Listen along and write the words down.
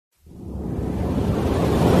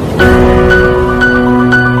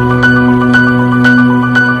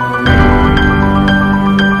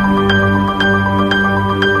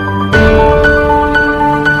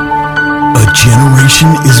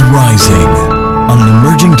nation is rising on an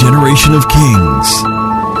emerging generation of kings.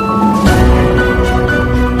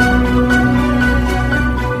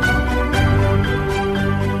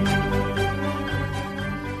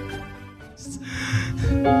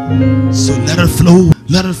 So let it flow,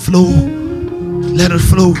 let it flow, let it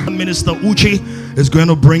flow. Minister Uche is going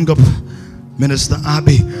to bring up Minister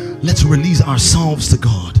Abbey. Let's release ourselves to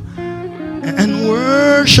God and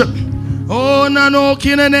worship. Oh, no,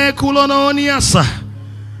 kinene kulono niasa.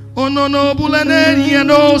 Oh, no, bulene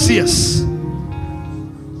nianosias.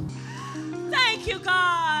 Thank you,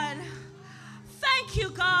 God. Thank you,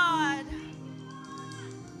 God.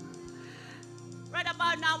 Right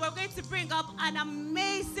about now, we're going to bring up an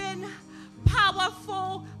amazing,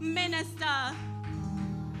 powerful minister.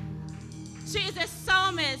 She is a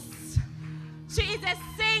psalmist. She is a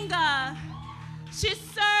singer. She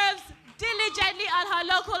serves diligently at her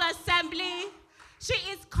local assembly. She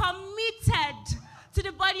is committed to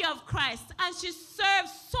the body of Christ, and she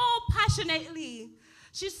serves so passionately.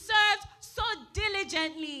 She serves so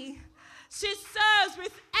diligently. She serves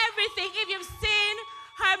with everything. If you've seen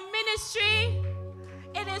her ministry,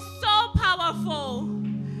 it is so powerful.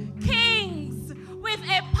 Kings, with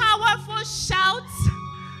a powerful shout,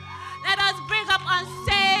 let us bring up on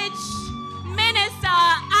stage Minister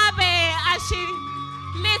Abbey as she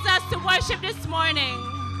leads us to worship this morning.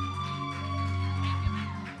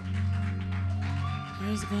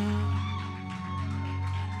 Praise God.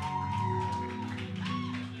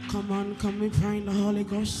 Come on, we pray in the Holy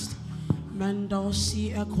Ghost.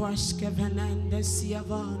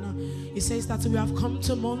 He says that we have come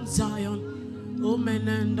to Mount Zion. Oh,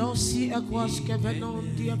 menendo si ekwas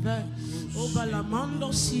kevenon diebe. Oh,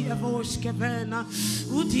 balamando si evos kevena.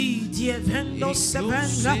 Udi dievendo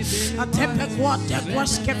sevena. Atepe kwate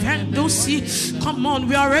kwas kevendo si. Come on,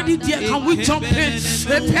 we are ready there. Can we jump in?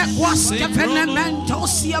 Epe kwas kevenemento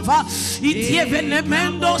si eva.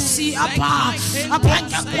 Idievenemendo si apa.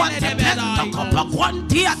 Apeke kwate pento kopa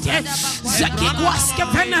kwantiate. Zeki kwas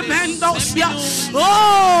kevenemendo si.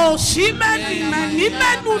 Oh, shimen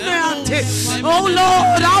menuneate. Oh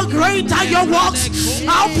Lord, how great are your works,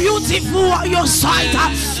 how beautiful are your sight.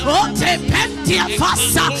 Oh, te pentia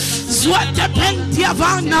fasa, zwete pentia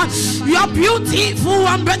vana. You are beautiful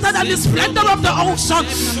and better than the splendor of the ocean.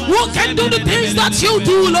 Who can do the things that you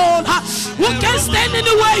do, Lord? Who can stand in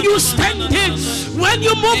the way you stand in? When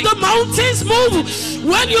you move, the mountains move.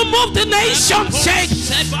 When you move, the nations shake.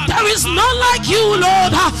 There is none like you,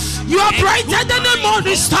 Lord. You are brighter than the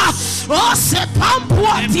morning star. Oh,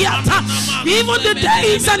 even the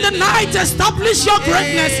days and the night establish your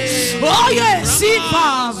greatness. Oh, yes, see,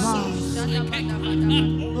 Father.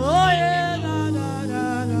 Oh, yeah.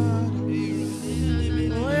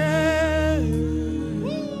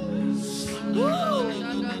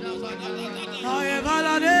 Oh, yeah.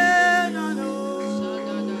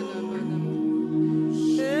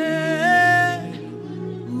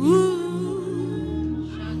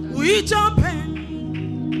 We jump in.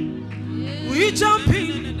 We jump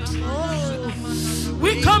in. Oh,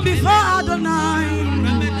 we come before Adonai.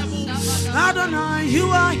 Adonai,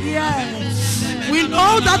 you are here. We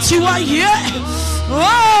know that you are here.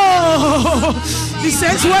 Oh, he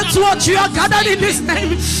says, when two or three are gathered in his name,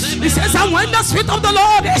 he says, and when the Spirit of the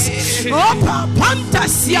Lord is, oh,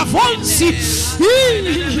 Pantasia Fonsi,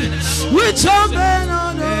 we jump in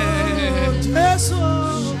on Jesus.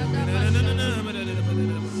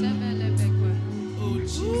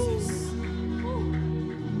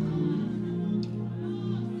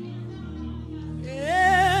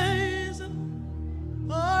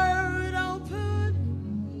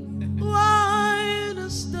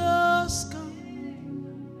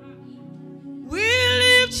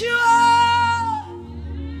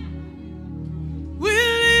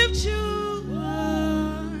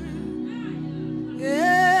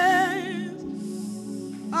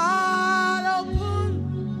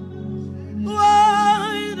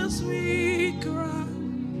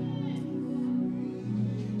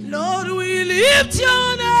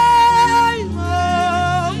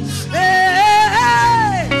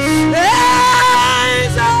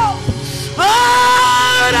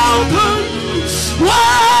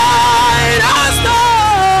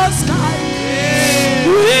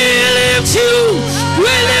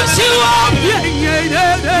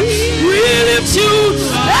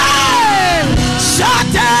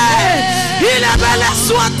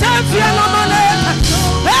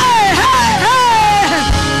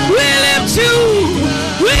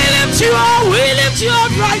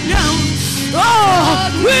 Right now,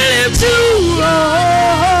 oh, we lift you up.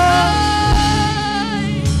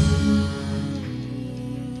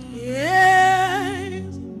 Yes,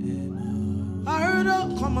 I heard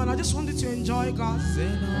just wanted to enjoy God.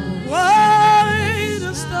 Why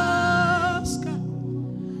the stars sky?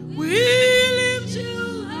 We lift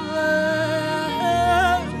you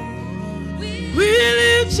high. We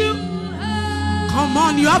lift you. Come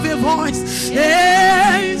on, you have a voice.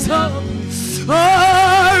 Hands up,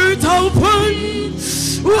 heart open,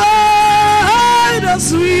 wide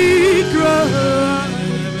as we cry.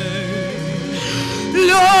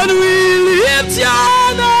 Lord, we lift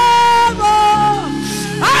your name.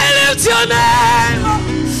 I lift your name.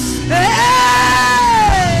 Hey,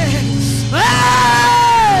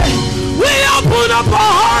 hey. We open up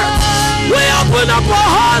our hearts. We open up our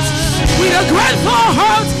hearts with a grateful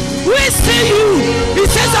heart. We see you. He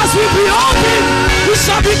says, as we behold him, we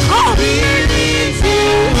shall become.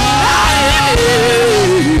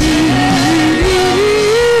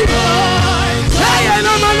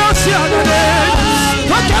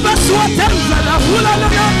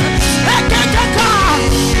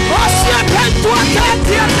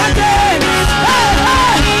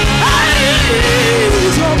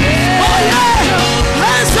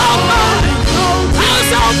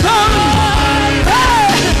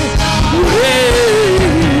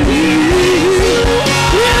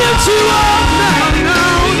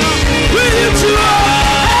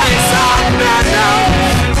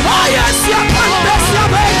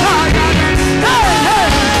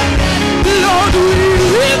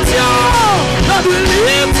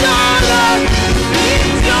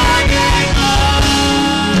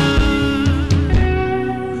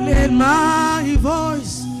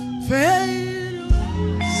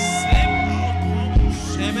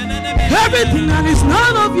 Everything that is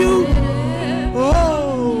none of you.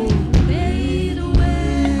 Oh,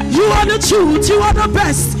 you are the truth, you are the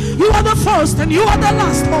best, you are the first, and you are the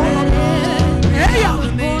last. Oh,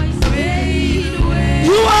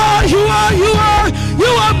 you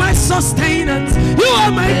are my sustenance. You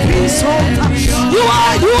are my peace holder. You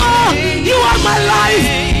are my life.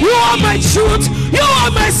 You are my truth. You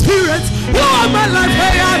are my spirit. You are my life.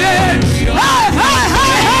 Hey.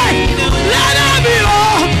 Let it be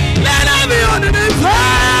all. Let it be on the name.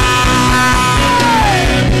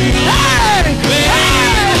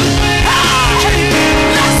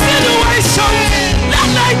 Let situation, let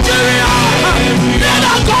Nigeria, let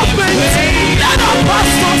our government, let our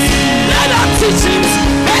pastors, let our teachings,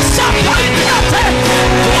 let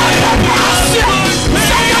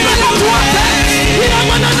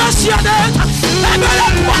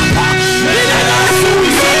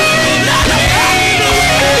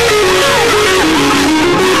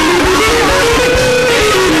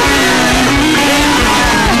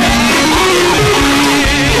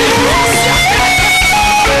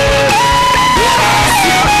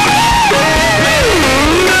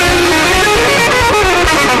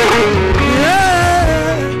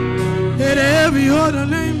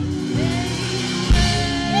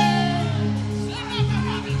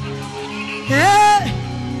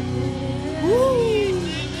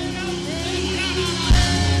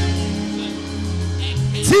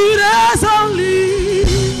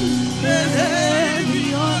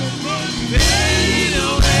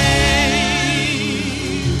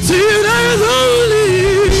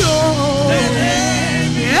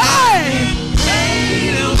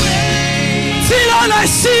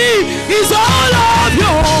is all of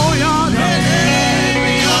you.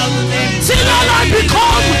 Till all I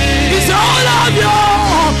become is all of you.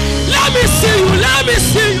 Let me see you, let me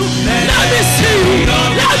see you, let me see you,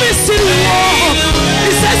 let me see you.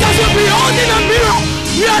 He says as we behold in a mirror,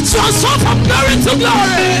 we are transformed from glory to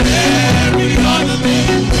glory.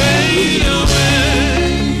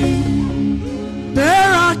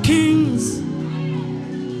 There are kings,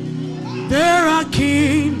 there are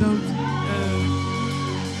kingdoms.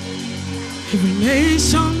 Every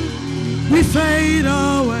nation we fade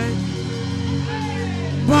away,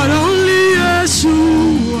 but only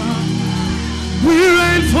Yeshua we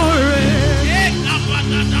reign forever.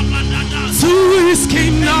 To his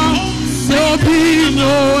kingdom there'll be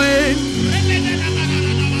no end.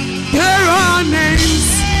 There are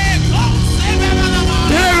names,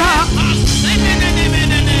 there are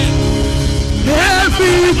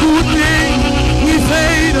every good name we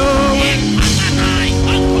fade away.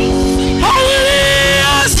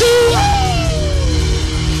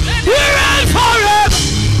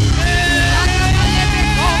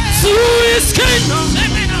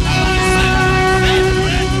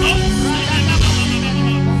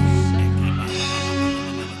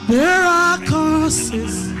 There are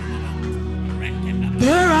curses,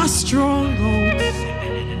 there are strongholds.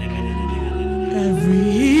 Every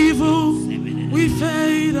evil we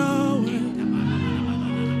fade away,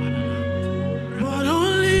 but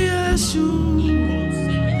only Yeshua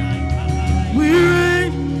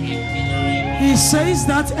says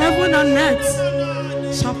that heaven and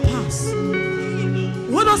earth shall pass.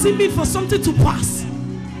 What does it mean for something to pass?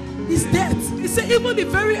 It's death. He said even the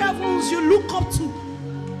very heavens you look up to,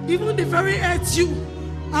 even the very earth you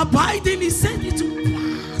abide in, he said it will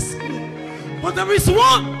pass. But there is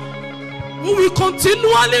one who will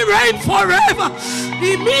continually reign forever.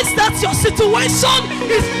 It means that your situation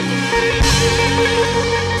is,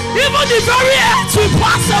 even the very earth will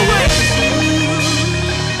pass away.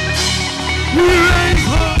 We reign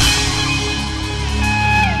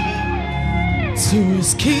to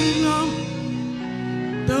his kingdom.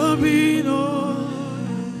 There'll be no.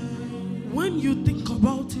 When you think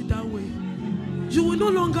about it that way, you will no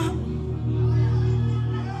longer,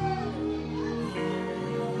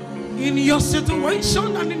 in your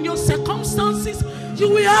situation and in your circumstances, you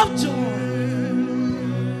will have joy.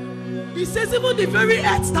 He says even the very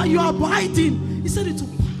earth that you abide in, he said it will.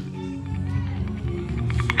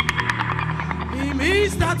 It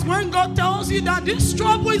means that when God tells you that this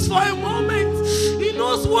trouble is for a moment, he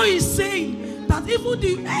knows what he's saying. That even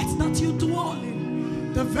the earth that you dwell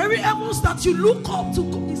in, the very heavens that you look up to,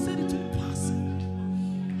 he said it will pass.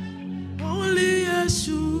 Only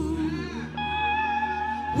Yeshua,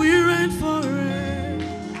 we reign forever.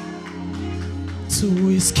 To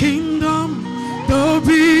his kingdom, there'll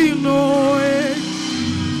be no end.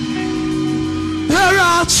 There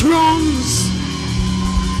are thrones,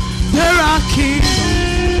 there are kingdoms,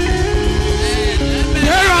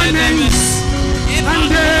 there are names, and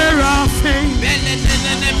there are fame.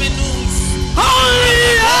 Holy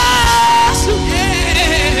Yeshua,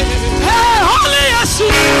 hey, Holy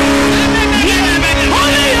Yeshua,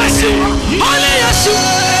 Holy Yeshua, Holy Yeshua,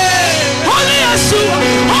 Holy Yeshua,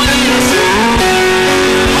 Holy Yeshua,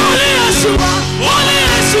 Holy Yeshua, Holy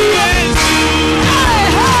Yeshua. Hey,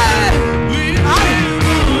 hey,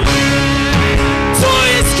 to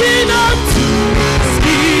his kingdom, to his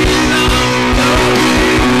kingdom.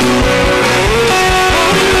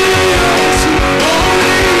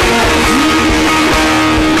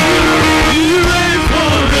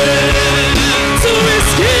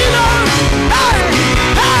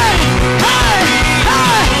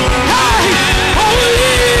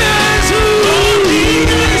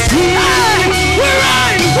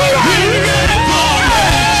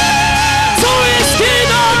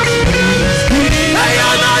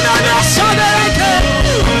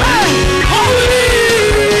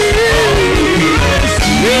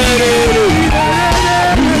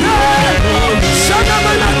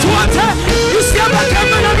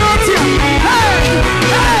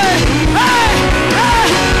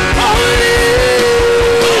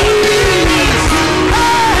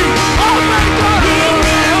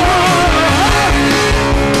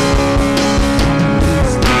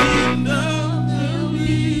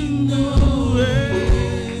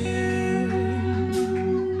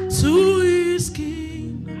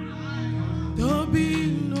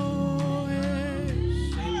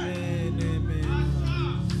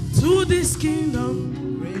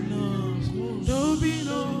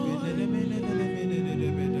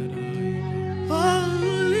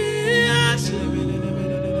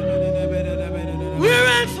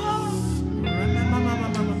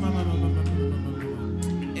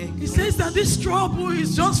 This trouble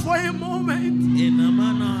is just for a moment.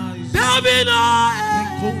 There'll be no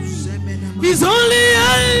end. It's only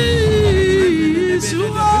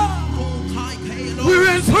Yeshua. We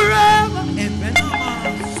reign forever.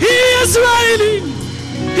 He is reigning.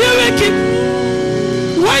 He will keep.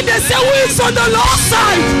 When they say who is on the Lord's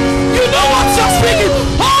side, you know what you're speaking.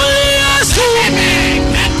 Only Yeshua.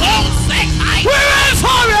 We reign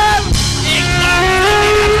forever.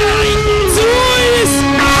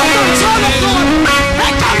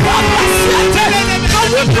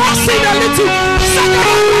 We're crossing a little.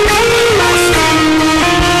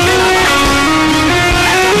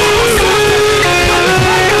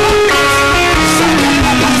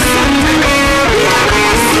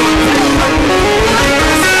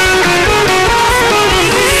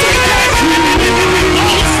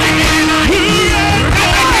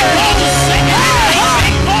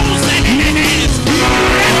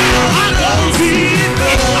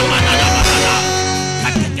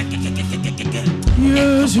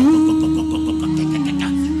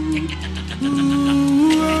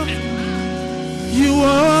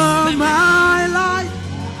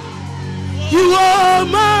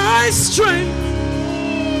 Strength.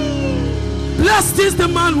 Blessed is the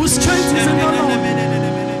man whose strength is in the Lord.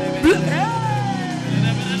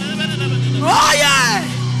 Oh yeah.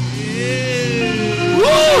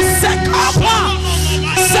 Sekapa.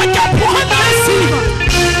 Sekapa Silva.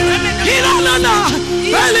 Ilana.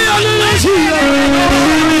 Eliana.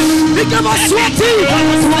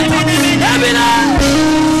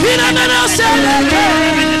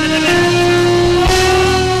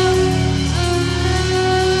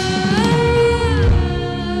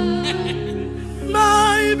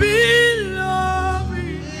 My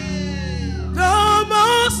beloved, the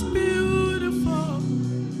most beautiful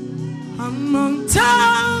among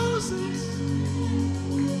thousands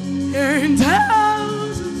and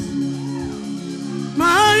thousands.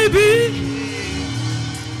 My beloved,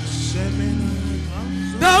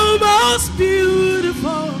 the most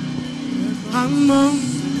beautiful among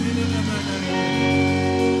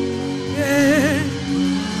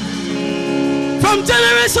from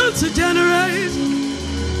generation to generation,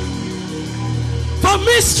 from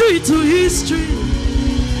mystery to history,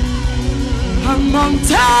 among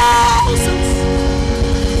thousands,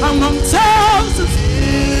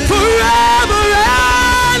 forever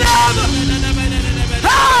and ever.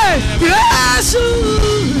 Hey, yes,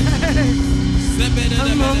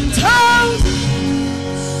 among thousands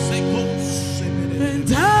and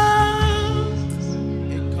thousands and thousands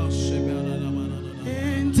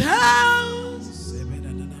and thousands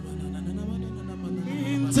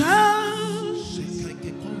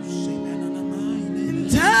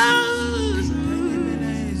and thousands.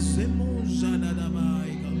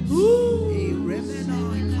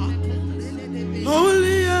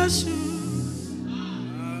 Only Yeshua,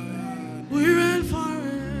 we reign forever.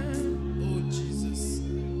 Oh Jesus,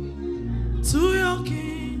 to your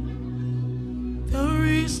King there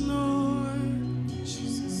is no end.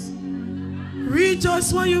 Jesus,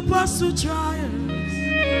 rejoice when you pass through trials.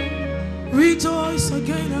 Rejoice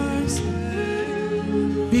again, I say,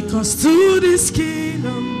 because to this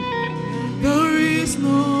kingdom there is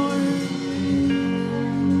no end.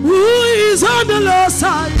 Who is on the Lord's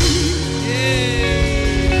side?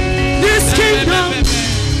 This kingdom,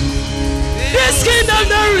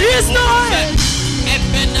 there is no end.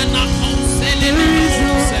 There is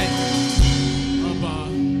no end.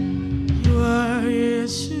 You are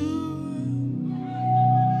Yeshua.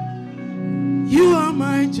 You are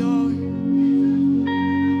my joy,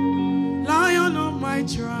 Lion of my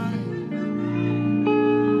tribe.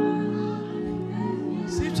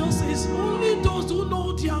 Scripture says only those who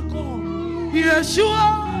know their God,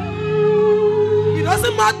 Yeshua. It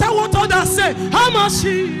doesn't matter what others say.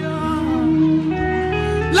 Hamashiach,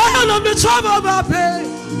 Lion of the tribe of Abbey.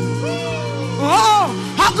 Oh,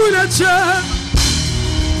 how could I change?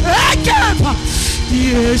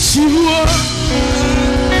 Yeshua,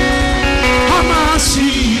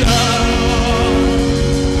 Hamashiach,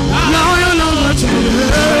 Lion of the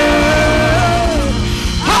tribe.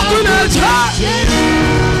 How could I change?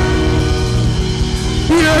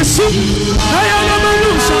 Yeshua, Lion of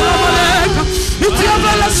the tribe. It's your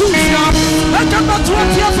Valasusia, I cannot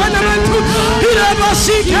want your fundamental. You never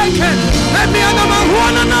see Keke, let me another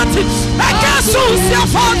one or nothing. I can't soon see a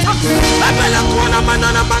father. I feel like one of my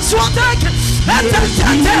nana Maswatake. Let them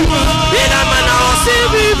tell them. In a man, I'll see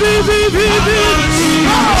me.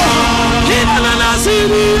 Oh, in a man, I'll see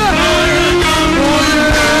me. Oh,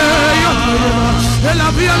 yeah. La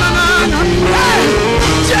via la nana. Hey,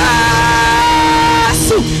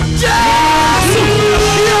 Jesus.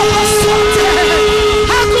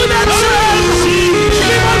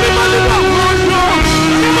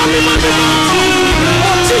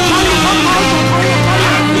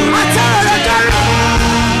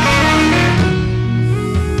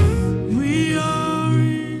 We are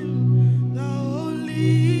in the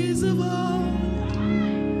holies of all.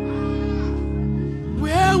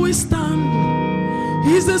 Where we stand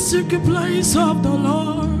is the secret place of the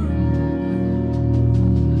Lord.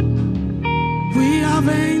 We have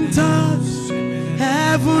entered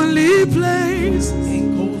heavenly places.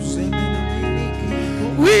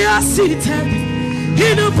 We are seated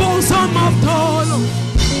in the bosom of the Lord.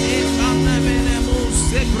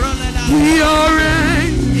 We are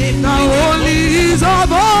in the holies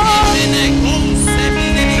of all.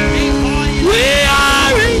 We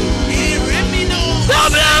are in the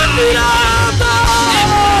blessing of the Lord.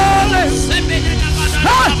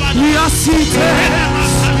 We are seated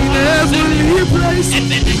in heavenly places.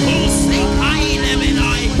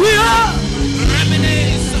 We are.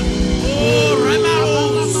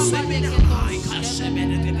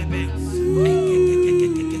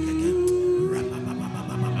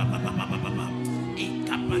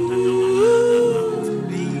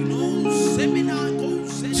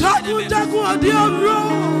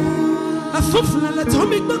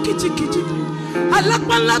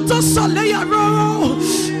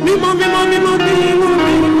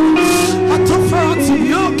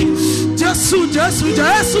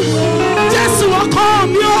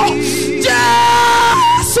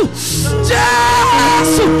 Jesus,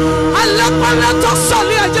 Yesu. Alekwa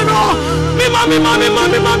sali ajero. Mima.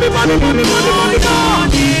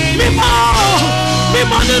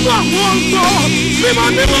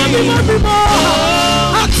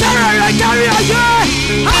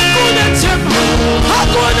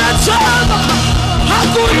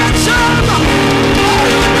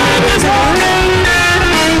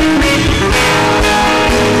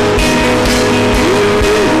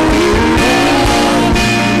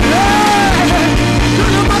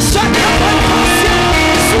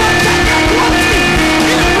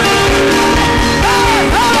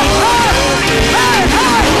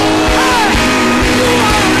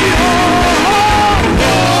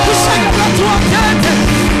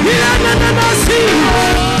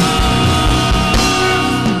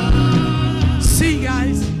 See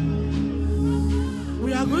guys,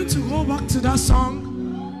 we are going to go back to that song.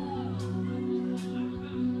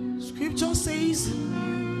 Scripture says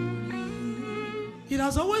it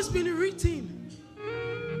has always been written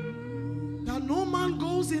that no man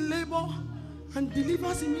goes in labor and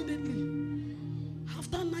delivers immediately.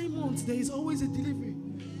 After 9 months, there is always a delivery.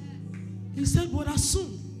 He said, but as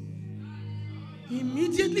soon,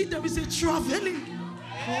 immediately there is a traveling.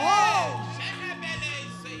 Oh.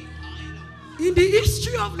 In the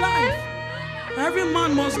history of life, every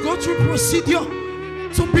man must go through procedure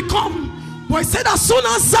to become. But he said, as soon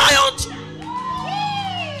as Zion,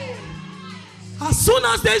 as soon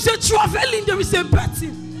as there is a traveling, there is a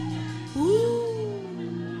birthing. Oh.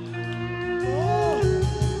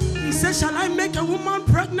 He said, shall I make a woman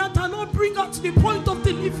pregnant and not bring her to the point of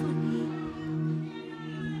delivery?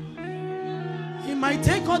 It might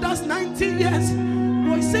take others 19 years.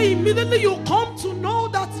 But he said, immediately you come to know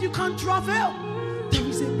that you can travel, there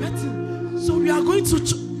is a birthing. So we are going to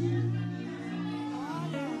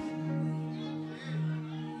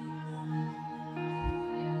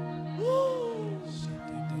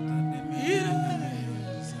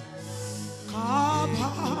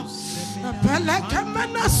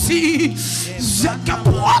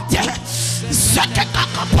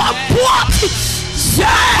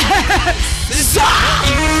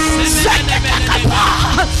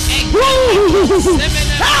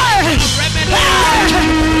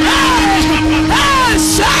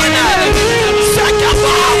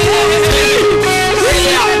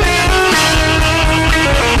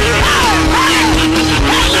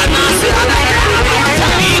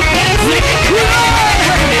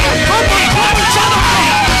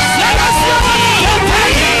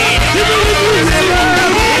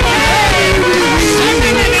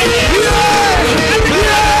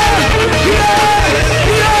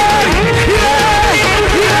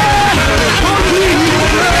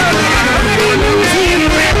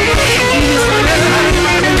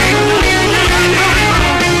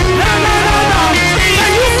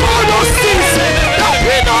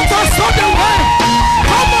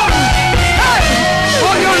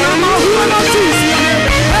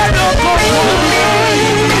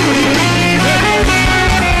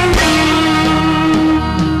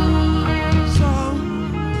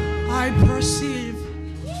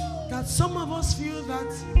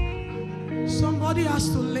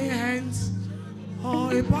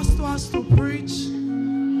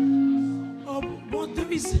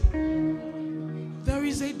there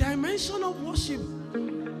is a dimension of worship,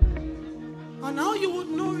 and now you would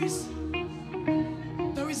notice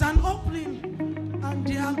there is an opening, and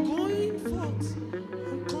they are going forth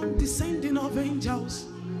and condescending of angels.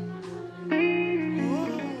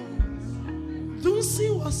 Oh, Dunsi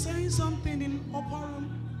was saying something in upper room.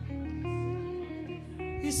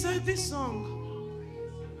 He said this song.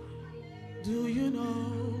 Do you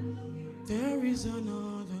know there is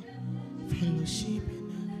another fellowship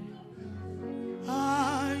in heaven?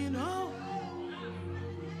 I know.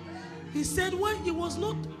 He said when he was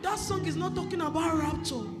not, that song is not talking about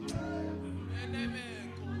rapture.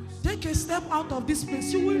 Take a step out of this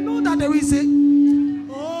place, you will know that there is a,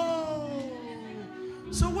 oh.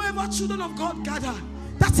 So wherever children of God gather,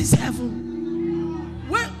 that is heaven.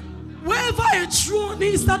 Wherever a throne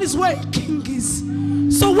is, that is where a king is.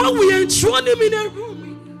 So when we enthrone him in a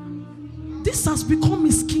room, this has become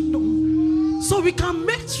his kingdom. So we can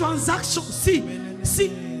make transactions. See,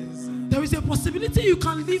 there is a possibility you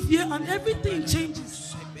can live here and everything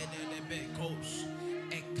changes.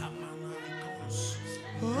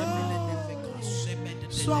 Oh.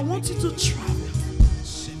 So I want you to travel.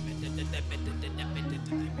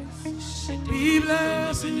 Be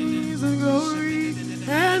blessings and glory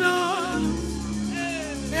and honor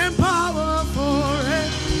and power forever.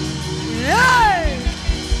 Hey!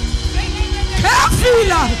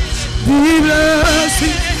 Be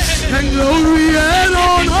blessings and glory and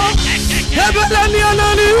honor.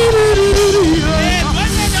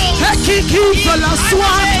 the last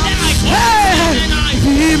one. Hey,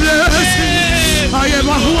 be blessed. I am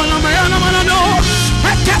a one of my animal.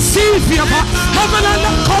 I can see if you have come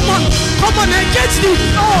on against the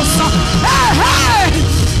force. Hey,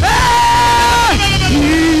 hey,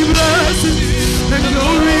 be blessed and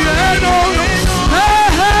glory and honor.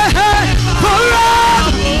 Hey,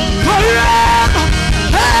 forever.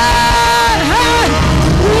 Hey,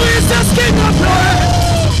 who is this King of glory?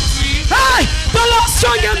 Hey, the Lord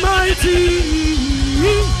strong and mighty.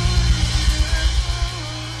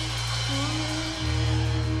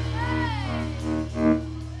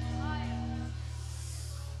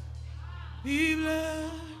 Be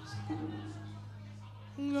blessed,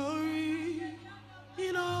 glory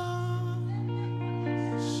in all.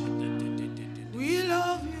 We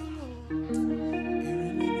love you, Lord.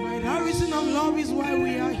 By the reason of love is why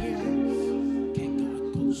we are here.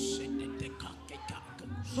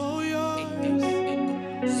 Oh, yours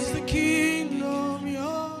is the kingdom,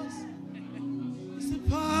 yours is the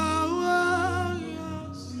power,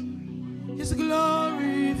 yours is the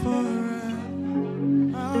glory forever.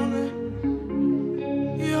 Amen.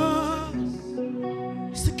 Yours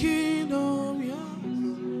is the kingdom, yours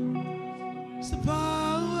is the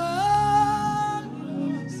power,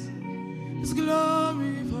 yours is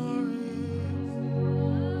glory forever.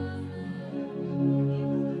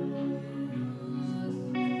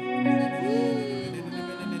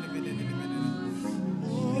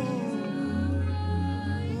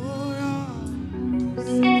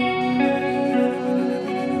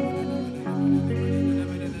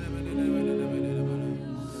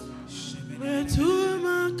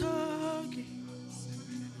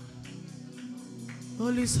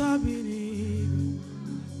 Holy Sabini,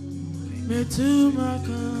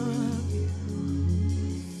 Metumaka.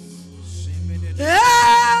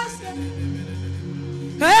 Yes,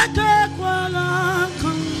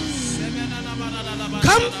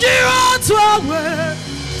 come dear to our way.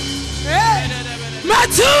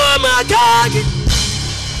 Metumaka.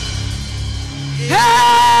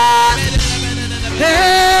 Hey,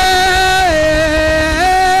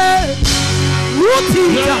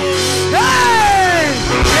 Rutita.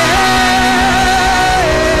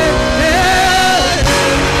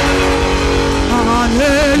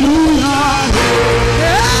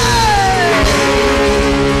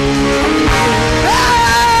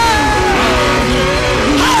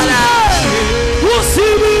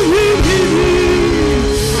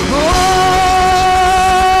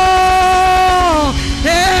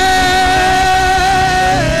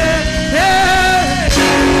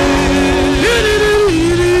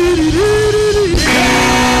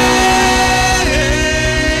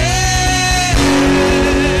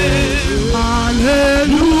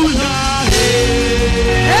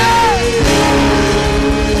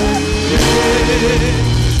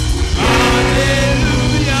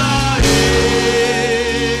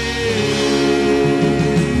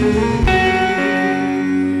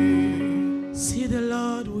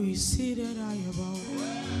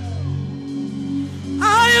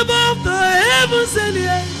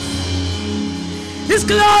 His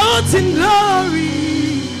clothes in glory,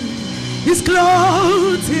 His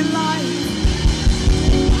clothes in light.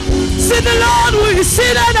 See the Lord who is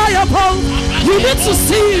seated high above. You need to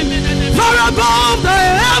see Him far above the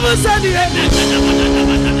heavens and the earth.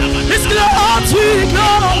 His clothes in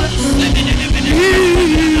glory,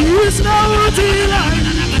 His clothes in light.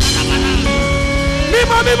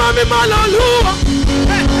 Mima lalua,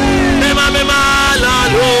 mima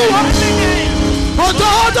lalua.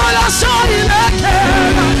 Ododo la shani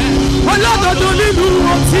lekena, olododo nínú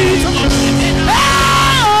òtítọ́.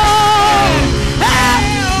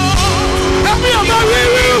 Ẹ̀mí ọ̀gá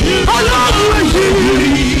wíwí ọlọ́run èyí.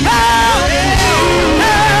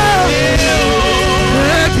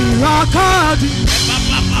 Ẹ̀kì rákàdì,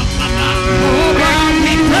 ọba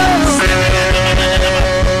mi tẹ̀sí.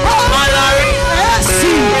 Ọba lórí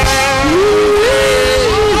ẹ̀sìn.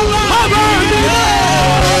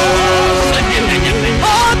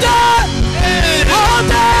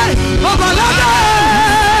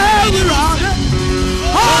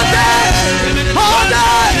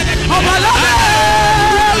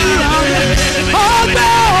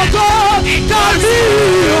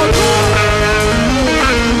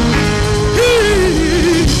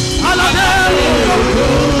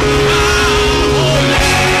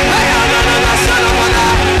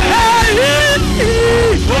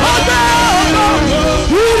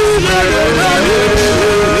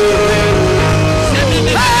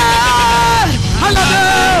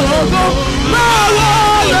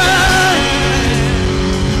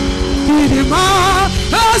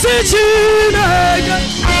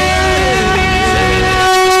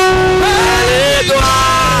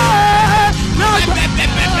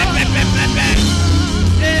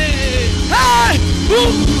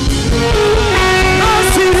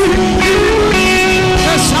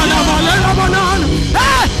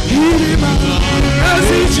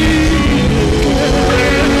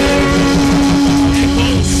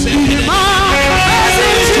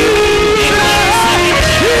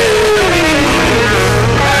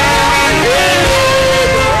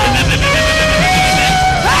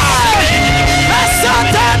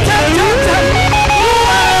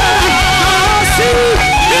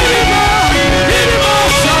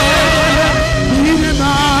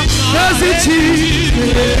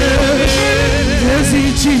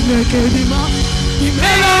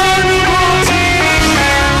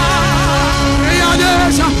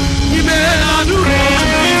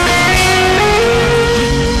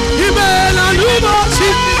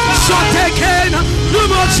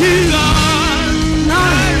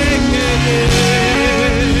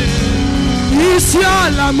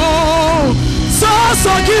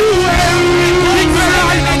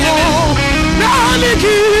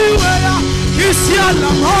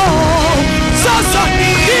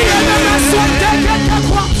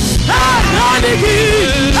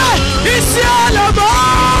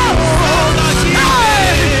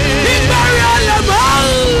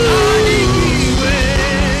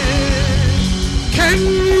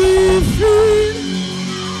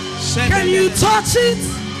 Can you touch it?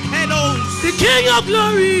 The King of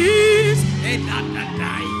Glory is.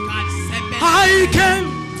 I can.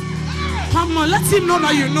 Come on, let him know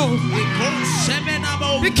that you know.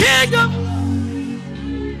 The King of.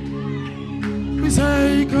 We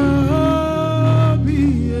say, come,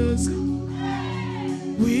 yes.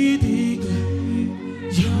 We declare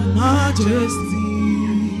your majesty.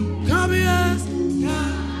 Come, yes.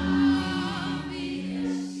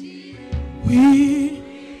 We.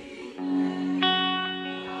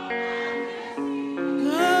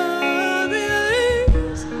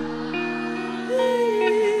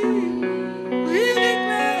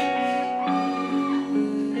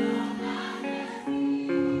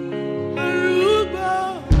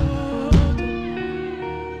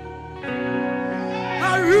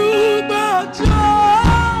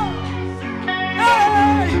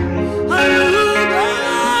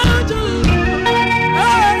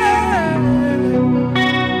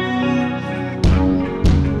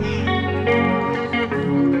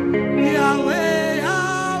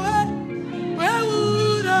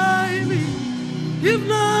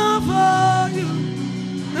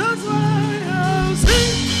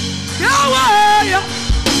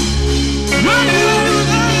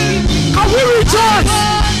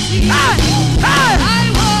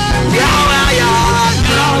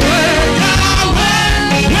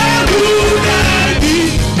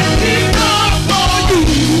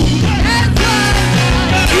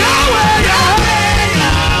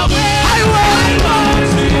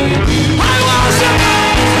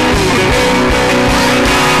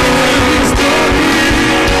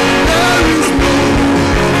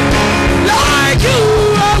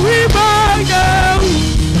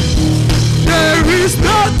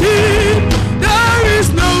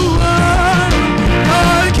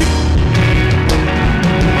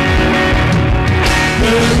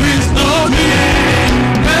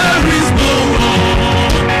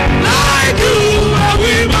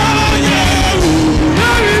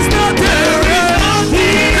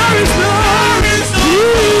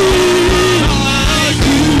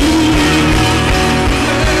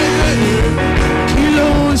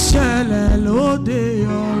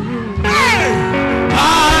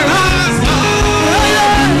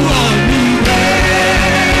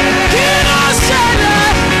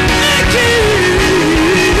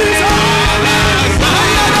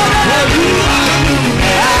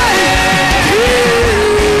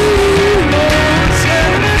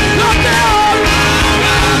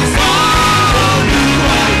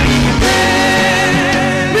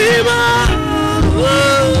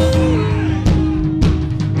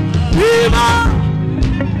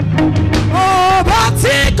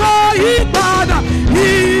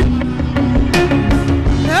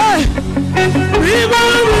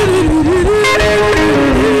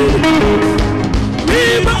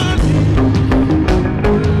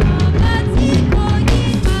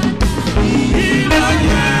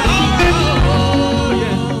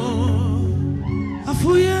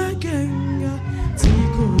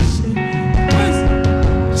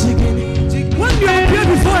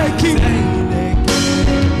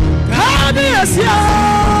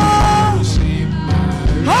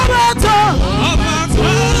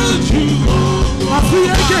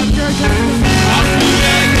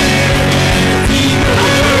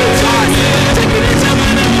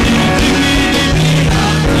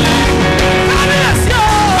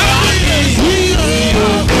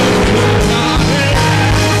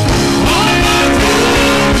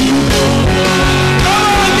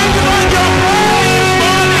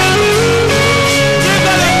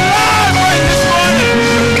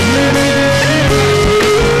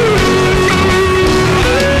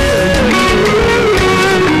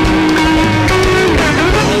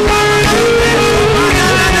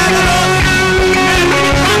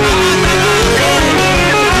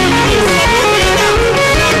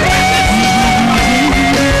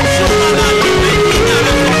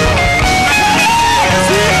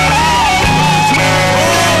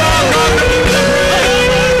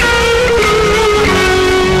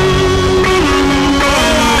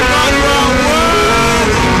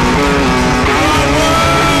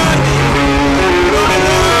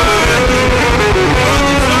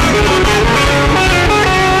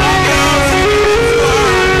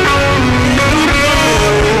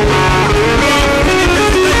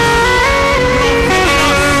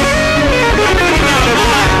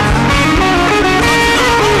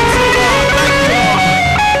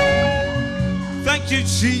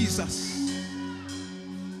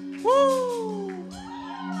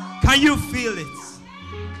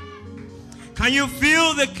 Can you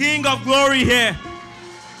feel the King of Glory here?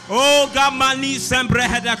 Oh, God, mani sempre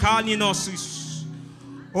hedakani nosus.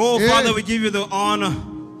 Oh, Father, we give you the honor.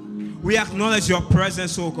 We acknowledge your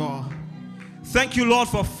presence, oh God. Thank you, Lord,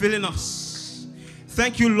 for filling us.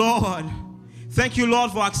 Thank you, Lord. Thank you,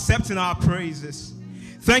 Lord, for accepting our praises.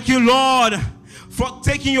 Thank you, Lord, for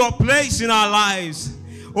taking your place in our lives.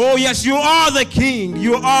 Oh, yes, you are the King.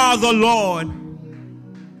 You are the Lord.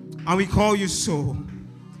 And we call you so.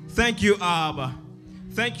 Thank you, Abba.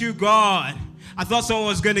 Thank you, God. I thought someone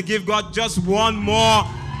was going to give God just one more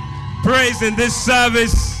praise in this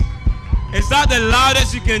service. Is that the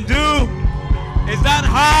loudest you can do? Is that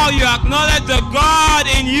how you acknowledge the God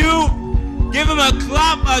in you? Give him a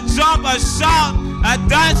clap, a jump, a shout, a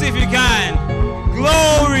dance if you can.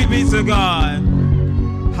 Glory be to God.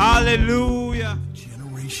 Hallelujah.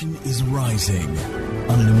 Generation is rising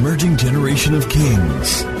on an emerging generation of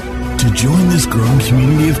kings. To join this growing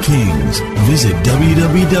community of kings, visit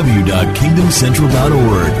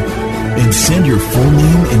www.kingdomcentral.org and send your full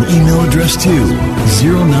name and email address to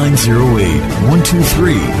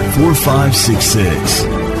 0908-123-4566.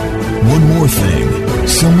 One more thing,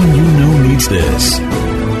 someone you know needs this.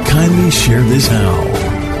 Kindly share this how.